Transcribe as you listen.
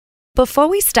Before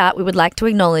we start, we would like to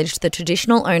acknowledge the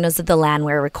traditional owners of the land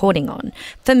we're recording on.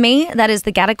 For me, that is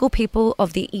the Gadigal people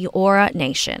of the Eora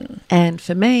Nation. And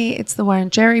for me, it's the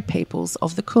Wurundjeri peoples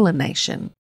of the Kulin Nation.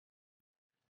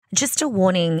 Just a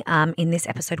warning, in this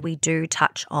episode, we do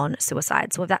touch on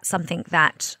suicide. So if that's something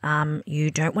that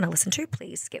you don't want to listen to,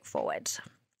 please skip forward.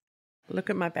 Look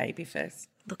at my baby first.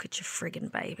 Look at your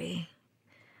friggin' baby.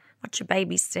 What's your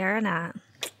baby staring at?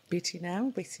 Bitty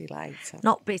now, bitty later.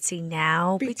 Not bitty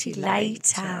now, bitty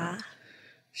later. later.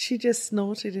 She just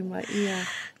snorted in my ear.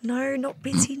 No, not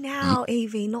bitty now,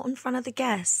 Evie. Not in front of the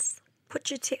guests. Put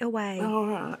your tit away. All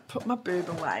right, put my boob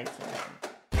away.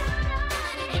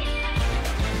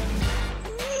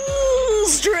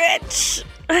 Stretch.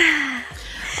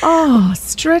 Oh,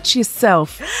 stretch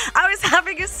yourself. I was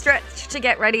having a stretch to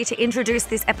get ready to introduce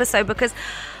this episode because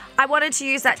I wanted to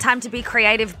use that time to be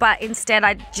creative, but instead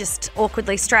I just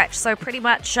awkwardly stretched. So pretty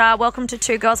much welcome to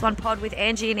Two Girls, One Pod with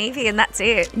Angie and Evie, and that's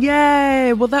it.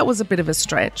 Yay. Well, that was a bit of a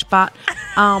stretch, but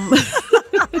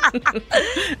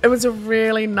it was a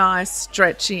really nice,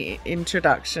 stretchy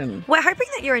introduction. We're hoping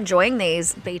that you're enjoying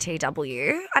these,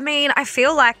 BTW. I mean, I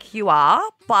feel like you are,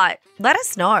 but let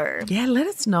us know. Yeah, let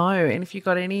us know. And if you've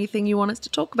got anything you want us to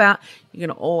talk about, you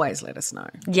can always let us know.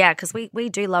 Yeah, because we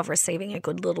do love receiving a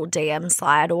good little DM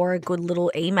slide or a good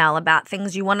little email about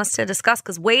things you want us to discuss,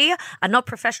 because we are not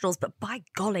professionals, but by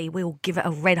golly, we will give it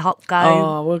a red hot go.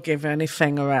 Oh, we'll give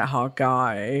anything a red hot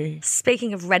go.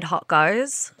 Speaking of red hot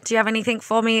goes, do you have anything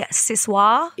for me,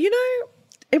 Siswa? You know,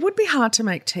 it would be hard to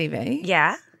make TV.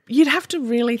 Yeah. You'd have to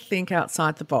really think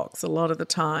outside the box a lot of the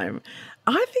time.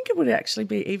 I think it would actually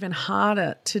be even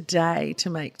harder today to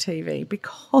make TV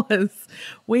because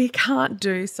we can't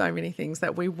do so many things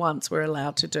that we once were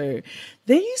allowed to do.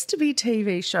 There used to be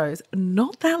TV shows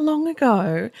not that long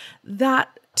ago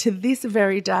that to this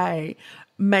very day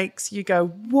makes you go,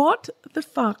 what the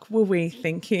fuck were we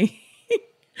thinking?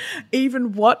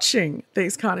 Even watching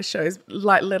these kind of shows,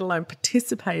 like let alone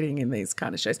participating in these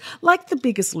kind of shows, like The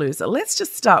Biggest Loser. Let's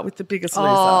just start with The Biggest Loser.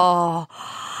 Oh,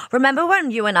 remember when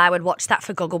you and I would watch that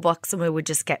for Gogglebox and we would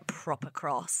just get proper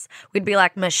cross? We'd be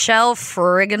like Michelle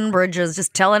friggin' Bridges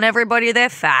just telling everybody they're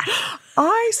fat.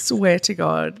 I swear to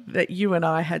God that you and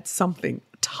I had something,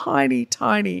 tiny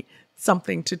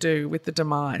something to do with the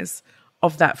demise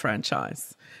of that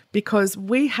franchise, because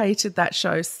we hated that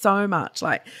show so much.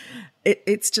 Like,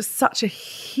 it's just such a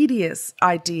hideous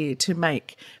idea to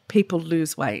make people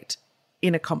lose weight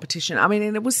in a competition. I mean,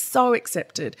 and it was so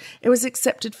accepted. It was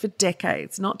accepted for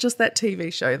decades, not just that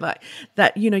TV show. Like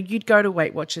that, you know, you'd go to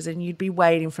Weight Watchers and you'd be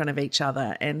weighed in front of each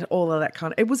other and all of that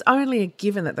kind of. It was only a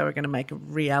given that they were going to make a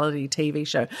reality TV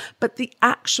show. But the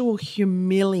actual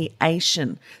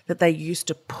humiliation that they used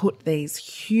to put these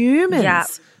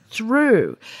humans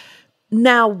through.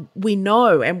 Now we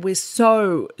know, and we're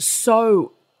so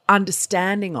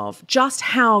understanding of just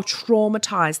how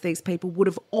traumatized these people would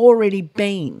have already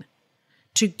been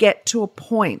to get to a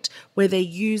point where they're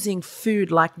using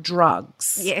food like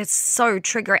drugs. Yeah, it's so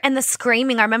triggering. And the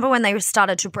screaming. I remember when they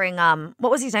started to bring,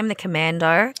 what was his name? The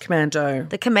Commando.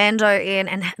 The Commando in,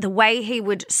 and the way he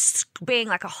would, being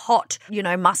like a hot, you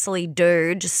know, muscly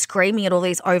dude, just screaming at all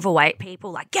these overweight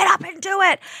people, like, get up and do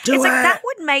it. It's like that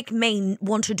would make me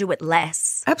want to do it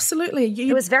less. Absolutely.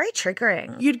 It was very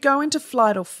triggering. You'd go into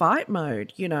flight or fight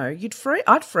mode, you know.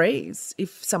 I'd freeze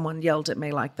if someone yelled at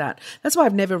me like that. That's why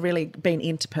I've never really been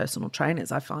into personal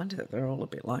trainers. I find that they're all a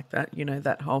bit like that, you know,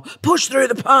 that whole push through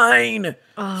the pain,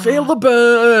 feel the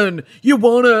burn, you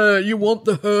want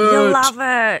the hurt. You'll love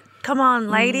it. Come on,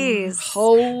 ladies.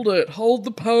 Hold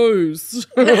the pose.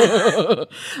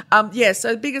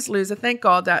 So Biggest Loser, thank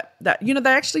God that, you know,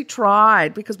 they actually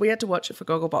tried, because we had to watch it for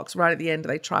Gogglebox right at the end.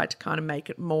 They tried to kind of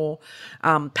make it more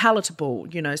palatable,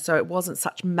 you know, so it wasn't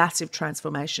such massive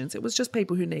transformations. It was just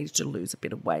people who needed to lose a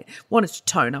bit of weight, wanted to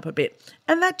tone up a bit.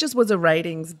 And that just was a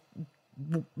ratings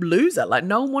loser. Like,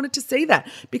 no one wanted to see that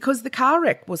because the car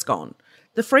wreck was gone.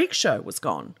 The freak show was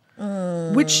gone.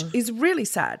 Which is really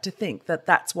sad to think that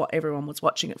that's what everyone was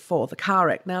watching it for, the car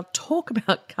wreck. Now, talk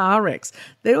about car wrecks.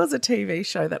 There was a TV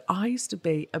show that I used to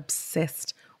be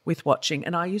obsessed with watching,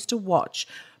 and I used to watch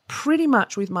pretty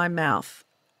much with my mouth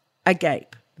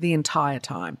agape the entire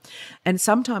time. And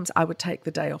sometimes I would take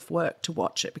the day off work to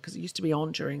watch it because it used to be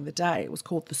on during the day. It was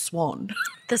called The Swan.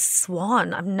 The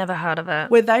Swan? I've never heard of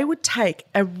it. Where they would take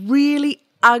a really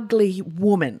ugly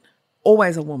woman,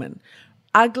 always a woman,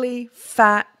 ugly,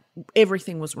 fat,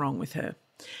 everything was wrong with her.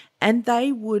 And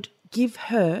they would give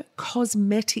her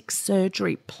cosmetic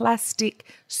surgery, plastic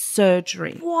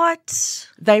surgery. What?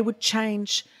 They would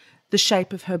change the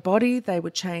shape of her body. They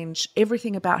would change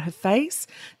everything about her face.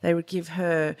 They would give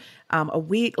her a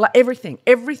wig, like everything.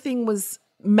 Everything was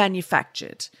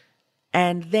manufactured.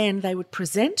 And then they would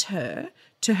present her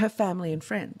to her family and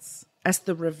friends as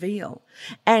the reveal.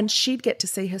 And she'd get to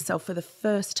see herself for the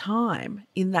first time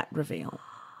in that reveal.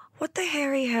 What the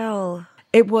hairy hell?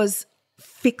 It was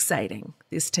fixating,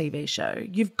 this TV show.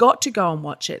 You've got to go and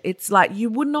watch it. It's like you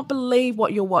would not believe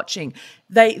what you're watching.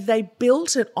 They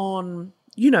built it on,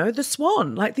 you know, the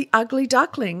swan, like the ugly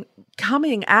duckling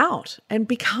coming out and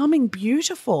becoming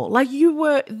beautiful. Like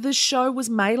the show was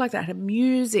made like that. It had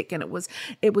music and it was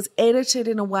edited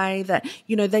in a way that,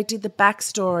 you know, they did the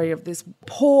backstory of this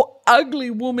poor ugly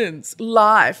woman's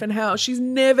life and how she's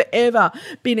never ever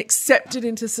been accepted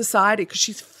into society because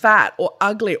she's fat or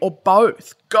ugly or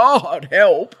both. God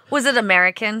help. Was it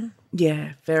American?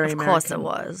 Yeah, very American. Of course it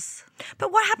was.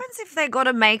 But what happens if they got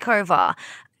a makeover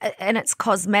and it's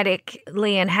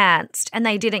cosmetically enhanced and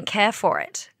they didn't care for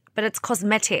it? But it's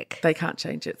cosmetic. They can't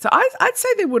change it. So I'd say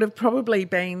there would have probably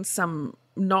been some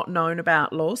not known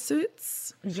about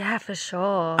lawsuits. Yeah, for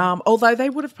sure. Although they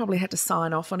would have probably had to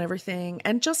sign off on everything.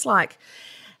 And just like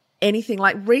anything,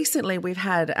 like recently we've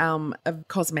had a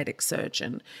cosmetic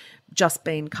surgeon just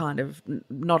been kind of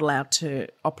not allowed to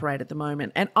operate at the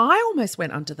moment. And I almost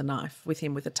went under the knife with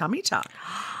him with a tummy tuck.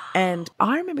 And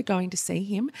I remember going to see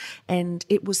him and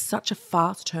it was such a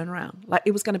fast turnaround. Like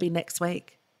it was going to be next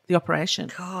week, the operation.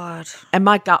 God. And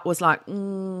my gut was like,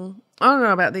 I don't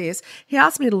know about this. He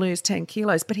asked me to lose 10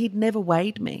 kilos, but he'd never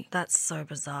weighed me. That's so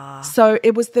bizarre. So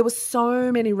there was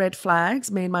so many red flags.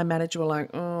 Me and my manager were like,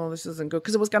 oh, this isn't good.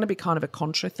 Because it was going to be kind of a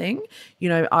contra thing. You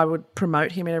know, I would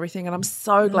promote him and everything. And I'm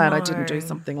so glad I didn't do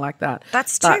something like that.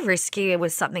 That's too risky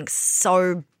with something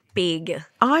so big.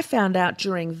 I found out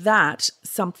during that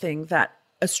something that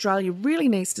Australia really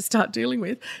needs to start dealing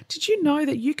with. Did you know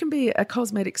that you can be a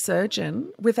cosmetic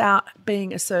surgeon without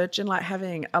being a surgeon, like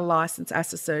having a license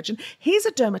as a surgeon? He's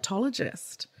a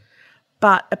dermatologist.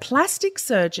 But a plastic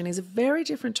surgeon is very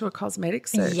different to a cosmetic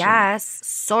surgeon. Yes,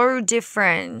 so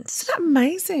different. Isn't that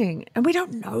amazing? And we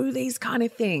don't know these kind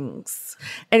of things.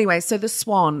 Anyway, so The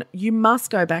Swan, you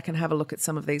must go back and have a look at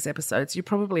some of these episodes. You'll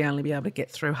probably only be able to get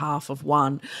through half of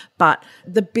one. But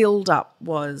the build-up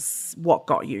was what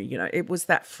got you, you know. It was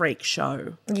that freak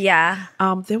show. Yeah.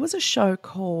 There was a show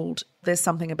called There's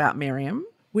Something About Miriam,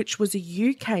 which was a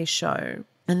UK show.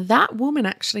 And that woman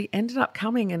actually ended up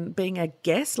coming and being a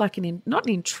guest, like not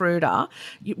an intruder.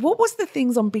 What was the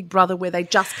things on Big Brother where they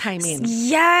just came in?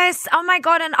 Yes. Oh, my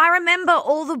God. And I remember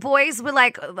all the boys were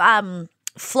like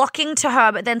flocking to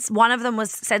her, but then one of them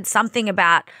said something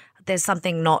about there's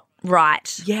something not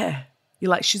right. Yeah. You're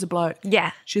like, she's a bloke.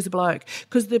 Yeah. She's a bloke.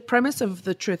 Because the premise of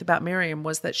The Truth About Miriam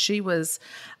was that she was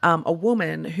a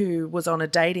woman who was on a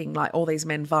dating, like all these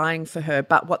men vying for her,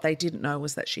 but what they didn't know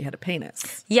was that she had a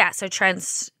penis. Yeah, so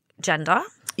transgender.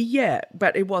 Yeah,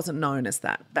 but it wasn't known as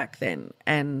that back then.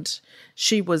 And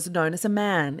she was known as a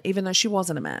man, even though she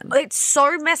wasn't a man. It's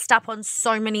so messed up on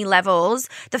so many levels.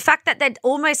 The fact that they're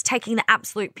almost taking the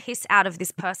absolute piss out of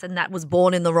this person that was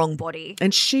born in the wrong body.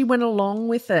 And she went along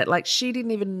with it. Like she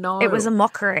didn't even know. It was a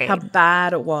mockery. How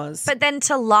bad it was. But then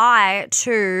to lie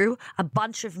to a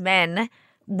bunch of men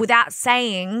without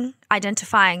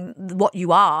identifying what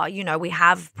you are, you know, we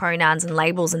have pronouns and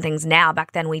labels and things now.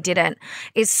 Back then we didn't,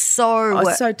 is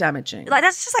so damaging. Like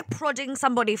that's just like prodding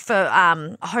somebody for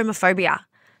homophobia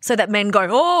so that men go,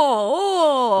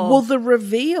 oh. Well, the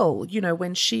reveal, you know,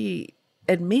 when she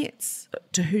admits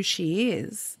to who she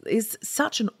is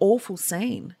such an awful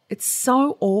scene. It's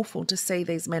so awful to see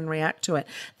these men react to it.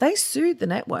 They sued the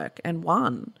network and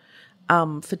won.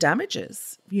 For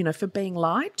damages, you know, for being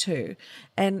lied to.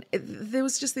 And there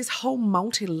was just this whole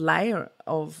multi-layer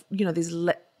of, you know, these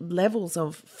levels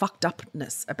of fucked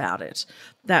upness about it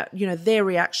that, you know, their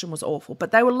reaction was awful,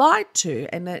 but they were lied to,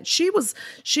 and that she was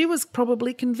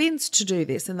probably convinced to do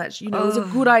this and that, you know, it was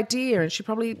a good idea, and she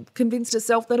probably convinced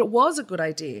herself that it was a good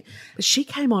idea. But she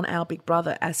came on Our Big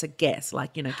Brother as a guest,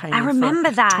 like, you know, came in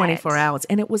for that 24 hours,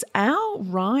 and it was our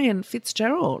Ryan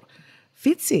Fitzgerald.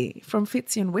 Fitzy from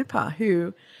Fitzy and Whipper,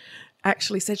 who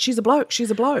actually said she's a bloke.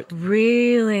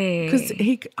 Really? Because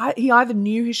he either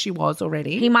knew who she was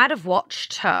already. He might have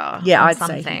watched her. Yeah, I'd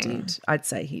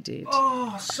say he did.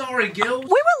 Oh, sorry, Gil. We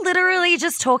were literally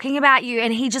just talking about you,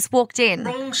 and he just walked in.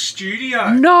 Wrong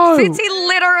studio. No, Fitzy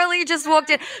literally just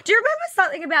walked in. Do you remember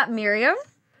something about Miriam?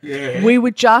 Yeah. We were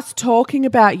just talking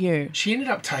about you. She ended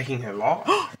up taking her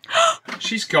life.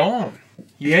 She's gone.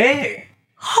 Yeah.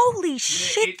 Holy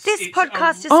shit, this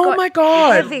podcast just oh my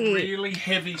God. heavy. Really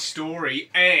heavy story.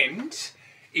 And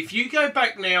if you go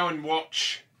back now and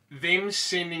watch them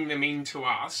sending them in to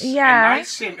us. Yeah. And they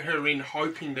sent her in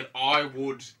hoping that I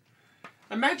would...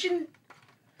 Imagine,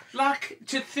 like,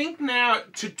 to think now,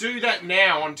 to do that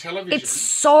now on television. It's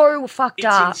so fucked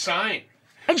up. It's insane.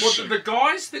 And Well, the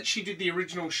guys that she did the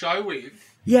original show with,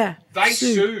 Yeah. they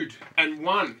sued and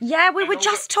won. Yeah, we And were all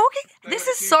just the- talking. they This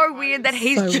got is huge so weird that payers.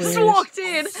 he's So just weird. walked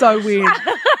in. So weird.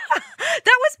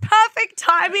 That was perfect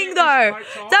timing, was though. great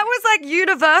timing. That was like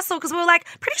universal because we were like,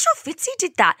 pretty sure Fitzy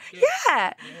did that.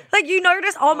 Yeah. Like, you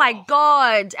noticed, oh my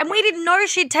God. And we didn't know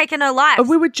she'd taken her life.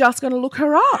 We were just going to look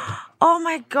her up. Oh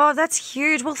my God, that's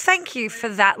huge. Well, thank you for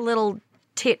that little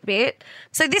tidbit.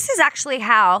 So, this is actually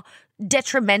how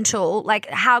detrimental, like,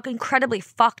 how incredibly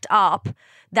fucked up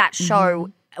that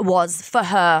show was for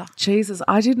her. Jesus,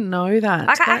 I didn't know that.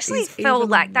 Like, I That actually is felt even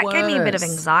like that gave me a bit of worse.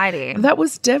 anxiety. That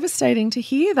was devastating to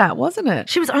hear that, wasn't it?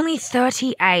 She was only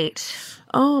 38.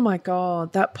 Oh my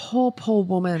God, that poor, poor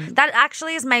woman. That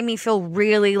actually has made me feel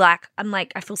really like,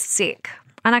 I feel sick.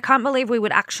 And I can't believe we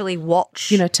would actually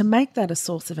watch. You know, to make that a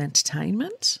source of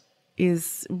entertainment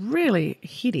is really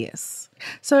hideous.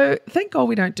 So thank God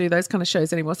we don't do those kind of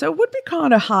shows anymore. So it would be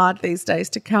kind of hard these days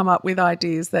to come up with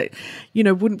ideas that, you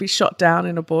know, wouldn't be shot down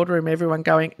in a boardroom, everyone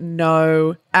going,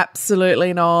 no,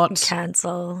 absolutely not.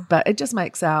 Cancel. But it just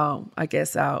makes our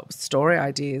story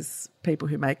ideas, people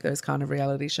who make those kind of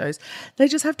reality shows, they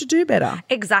just have to do better.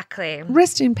 Exactly.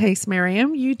 Rest in peace,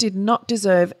 Miriam. You did not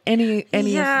deserve any of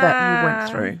that you went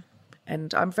through.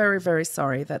 And I'm very, very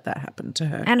sorry that happened to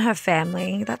her. And her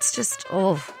family. That's just,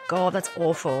 oh, God, that's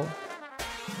awful.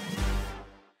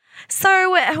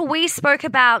 So we spoke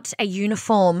about a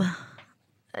uniform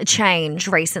change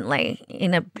recently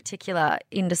in a particular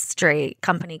industry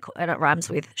company, and it rhymes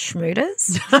with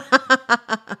Schmooters.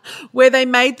 Where they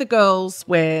made the girls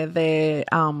wear their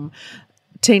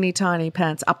teeny tiny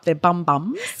pants up their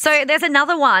bums. So there's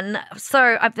another one.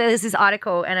 So there's this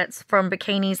article and it's from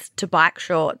bikinis to bike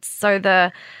shorts. So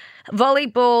the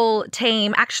volleyball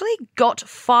team actually got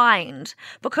fined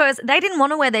because they didn't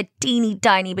want to wear their teeny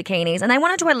tiny bikinis and they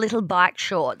wanted to wear little bike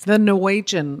shorts. The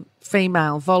Norwegian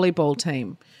female volleyball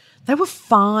team, they were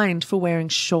fined for wearing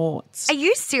shorts. Are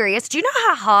you serious? Do you know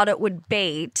how hard it would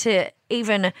be to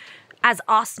even, as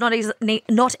us, not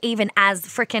even as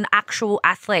freaking actual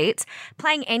athletes,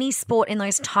 playing any sport in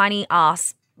those tiny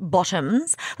ass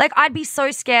bottoms? Like, I'd be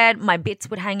so scared my bits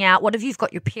would hang out. What if you've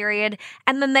got your period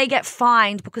and then they get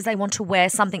fined because they want to wear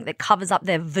something that covers up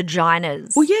their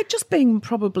vaginas? Well, yeah, just being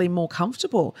probably more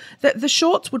comfortable. The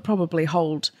shorts would probably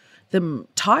hold them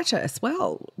tighter as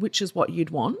well, which is what you'd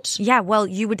want. Yeah, well,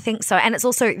 you would think so. And it's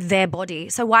also their body.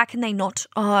 So why can they not?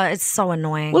 Oh, it's so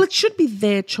annoying. Well, it should be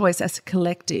their choice as a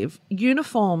collective.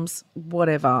 Uniforms,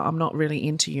 whatever. I'm not really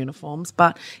into uniforms,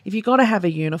 but if you got to have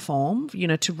a uniform, you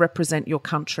know, to represent your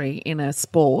country in a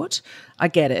sport, I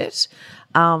get it.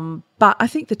 But I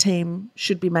think the team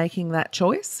should be making that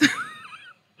choice.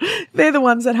 They're the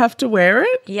ones that have to wear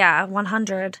it. Yeah,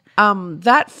 100.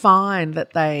 That fine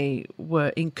that they were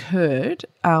incurred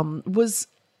was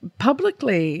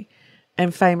publicly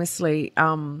and famously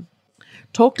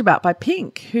talked about by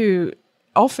Pink, who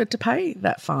offered to pay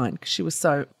that fine because she was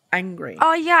so angry.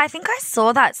 Oh, yeah, I think I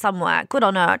saw that somewhere. Good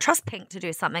on her. Trust Pink to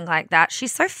do something like that.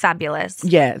 She's so fabulous.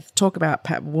 Yeah, talk about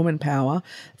woman power.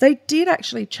 They did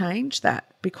actually change that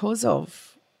because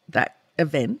of that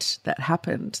event that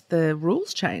happened. The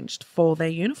rules changed for their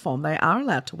uniform. They are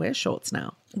allowed to wear shorts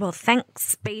now. Well,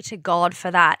 thanks be to God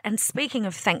for that. And speaking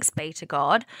of thanks be to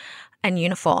God and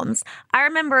uniforms, I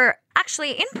remember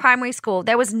actually in primary school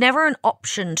there was never an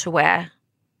option to wear.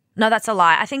 No, that's a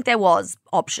lie. I think there was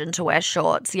option to wear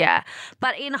shorts, yeah.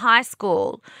 But in high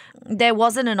school, there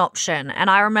wasn't an option. And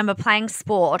I remember playing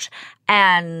sport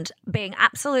and being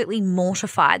absolutely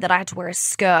mortified that I had to wear a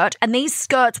skirt. And these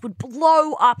skirts would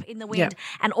blow up in the wind. Yeah.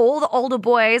 And all the older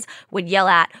boys would yell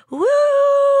out,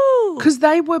 woo! Because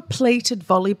they were pleated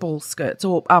volleyball skirts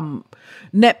or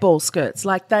netball skirts.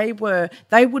 Like they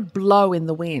would blow in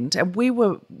the wind. And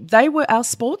they were our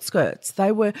sports skirts.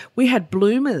 We had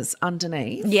bloomers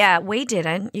underneath. Yeah, we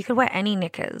didn't. You could wear any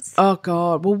knickers. Oh,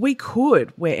 God. Well, we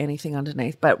could wear anything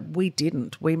underneath, but we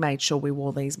didn't. We made sure we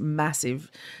wore these massive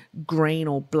green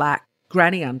or black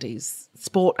granny undies,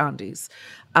 sport undies,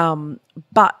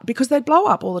 but because they'd blow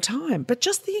up all the time. But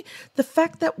just the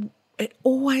fact that it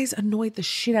always annoyed the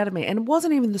shit out of me. And it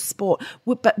wasn't even the sport,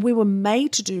 but we were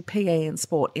made to do PE and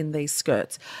sport in these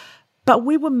skirts. But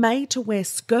we were made to wear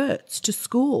skirts to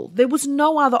school. There was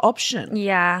no other option.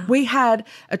 Yeah. We had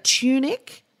a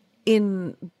tunic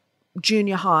in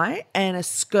junior high and a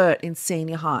skirt in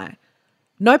senior high.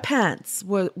 No pants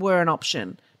were an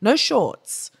option. No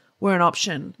shorts were an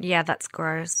option. Yeah, that's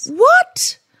gross.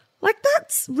 What? Like,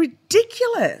 that's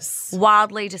ridiculous.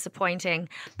 Wildly disappointing.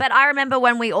 But I remember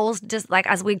when we all just, like,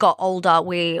 as we got older,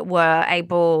 we were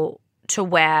able to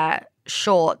wear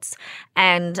shorts.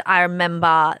 And I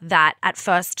remember that at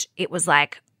first it was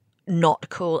like not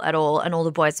cool at all. And all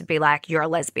the boys would be like, you're a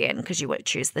lesbian because you would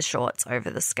choose the shorts over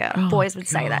the skirt. Boys would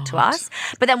say that to us.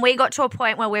 But then we got to a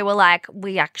point where we were like,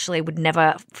 we actually would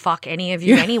never fuck any of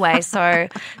you anyway. So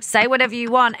say whatever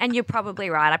you want. And you're probably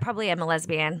right. I probably am a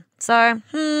lesbian. So,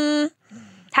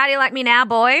 how do you like me now,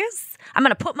 boys? I'm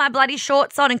going to put my bloody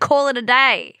shorts on and call it a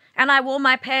day. And I wore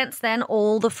my pants then,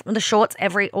 all the shorts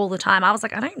all the time. I was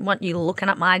like, I don't want you looking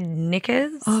at my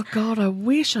knickers. Oh, God, I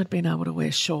wish I'd been able to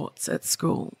wear shorts at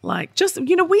school. Like, just,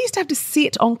 we used to have to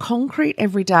sit on concrete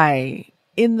every day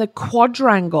in the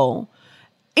quadrangle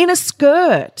in a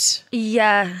skirt.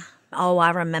 Yeah. Oh, I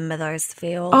remember those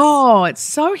feels. Oh, it's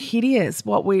so hideous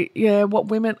what women,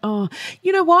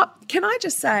 you know what? Can I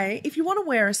just say, if you want to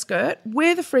wear a skirt,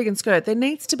 wear the friggin' skirt. There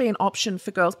needs to be an option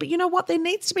for girls. But you know what? There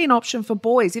needs to be an option for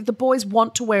boys if the boys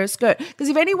want to wear a skirt. Because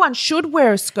if anyone should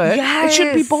wear a skirt, It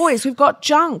should be boys who've got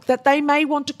junk that they may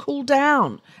want to cool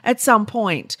down at some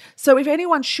point. So if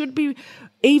anyone should be,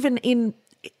 even in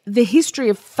the history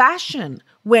of fashion,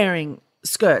 wearing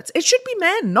skirts, it should be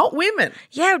men, not women.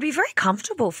 Yeah, it would be very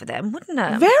comfortable for them, wouldn't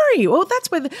it? Very. Well,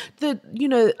 that's where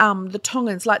the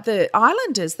Tongans, like the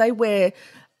Islanders, they wear,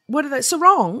 what are they,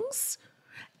 sarongs,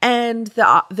 and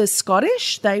the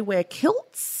Scottish, they wear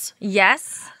kilts.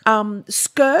 Yes.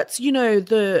 Skirts,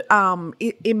 the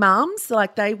imams,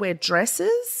 like they wear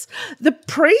dresses. The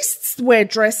priests wear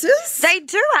dresses. They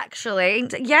do actually.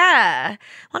 Yeah.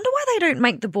 Wonder why they don't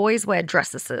make the boys wear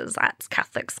dresses at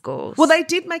Catholic schools. Well, they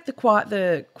did make the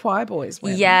choir boys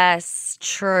wear them. Yes,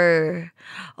 true.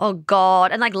 Oh,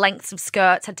 God. And like lengths of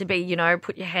skirts had to be,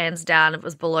 put your hands down if it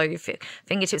was below your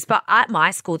fingertips. But at my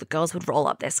school, the girls would roll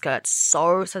up their skirts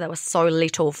so they were so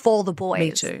little for the boys.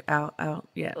 Me too.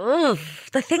 Yeah. Ugh,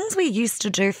 the things we used to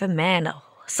do for men. Oh,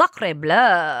 sacre bleu.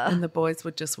 And the boys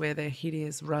would just wear their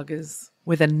hideous ruggers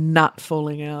with a nut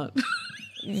falling out.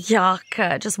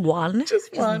 Yuck. Just one?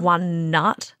 Just one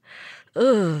nut.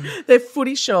 Ugh. They're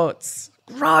footy shorts.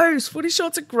 Gross. Footy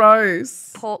shorts are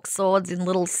gross. Pork swords in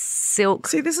little silk.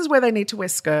 See, this is where they need to wear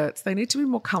skirts. They need to be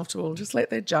more comfortable. Just let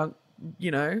their junk,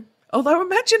 Although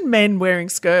imagine men wearing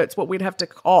skirts, what we'd have to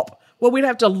cop. What we'd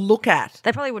have to look at.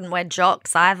 They probably wouldn't wear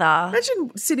jocks either.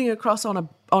 Imagine sitting across on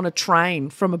a train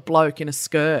from a bloke in a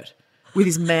skirt with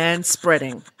his man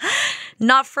spreading.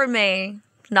 Not for me.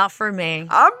 Not for me.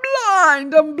 I'm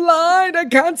blind. I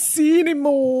can't see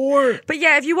anymore. But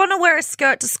yeah, if you want to wear a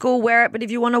skirt to school, wear it. But if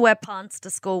you want to wear pants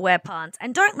to school, wear pants.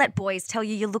 And don't let boys tell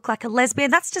you look like a lesbian.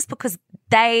 That's just because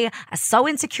they are so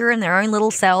insecure in their own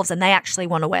little selves and they actually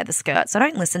want to wear the skirt. So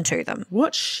don't listen to them.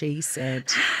 What she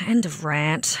said. End of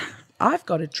rant. I've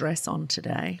got a dress on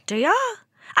today. Do ya?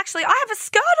 Actually, I have a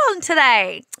skirt on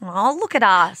today. Oh, look at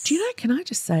us. Do you know, can I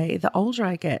just say, the older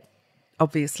I get,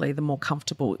 obviously, the more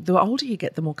comfortable. The older you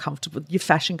get, the more comfortable your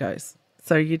fashion goes.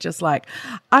 So you're just like,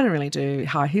 I don't really do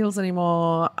high heels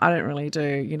anymore. I don't really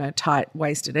do,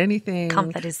 tight-waisted anything.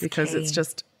 Comfort is because key. It's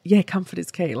just, comfort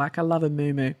is key. Like, I love a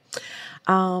muumuu.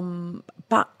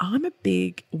 But I'm a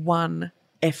big one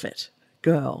effort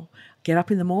girl. Get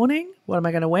up in the morning. What am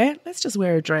I going to wear? Let's just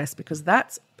wear a dress because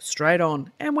that's straight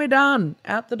on. And we're done.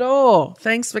 Out the door.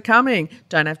 Thanks for coming.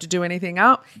 Don't have to do anything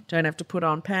up. Don't have to put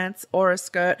on pants or a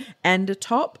skirt and a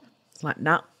top. It's like,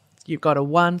 nah, you've got a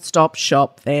one-stop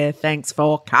shop there. Thanks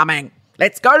for coming.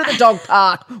 Let's go to the dog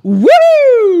park.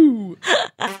 Woo!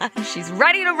 She's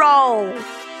ready to roll.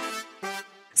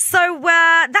 So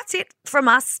that's it from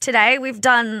us today. We've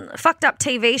done fucked up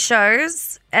TV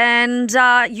shows and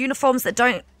uniforms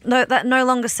that no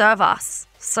longer serve us.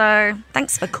 So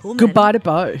thanks for coming. Goodbye to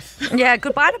both. Yeah,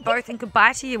 goodbye to both and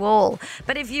goodbye to you all.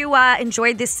 But if you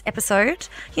enjoyed this episode,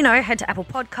 head to Apple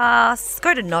Podcasts,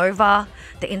 go to Nova,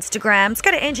 the Instagrams, go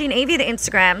to Angie and Evie, the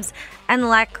Instagrams, and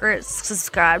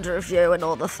subscribe, review, and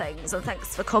all the things. And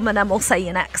thanks for coming, and we'll see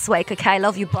you next week. Okay,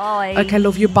 love you, bye. Okay,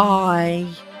 love you, bye.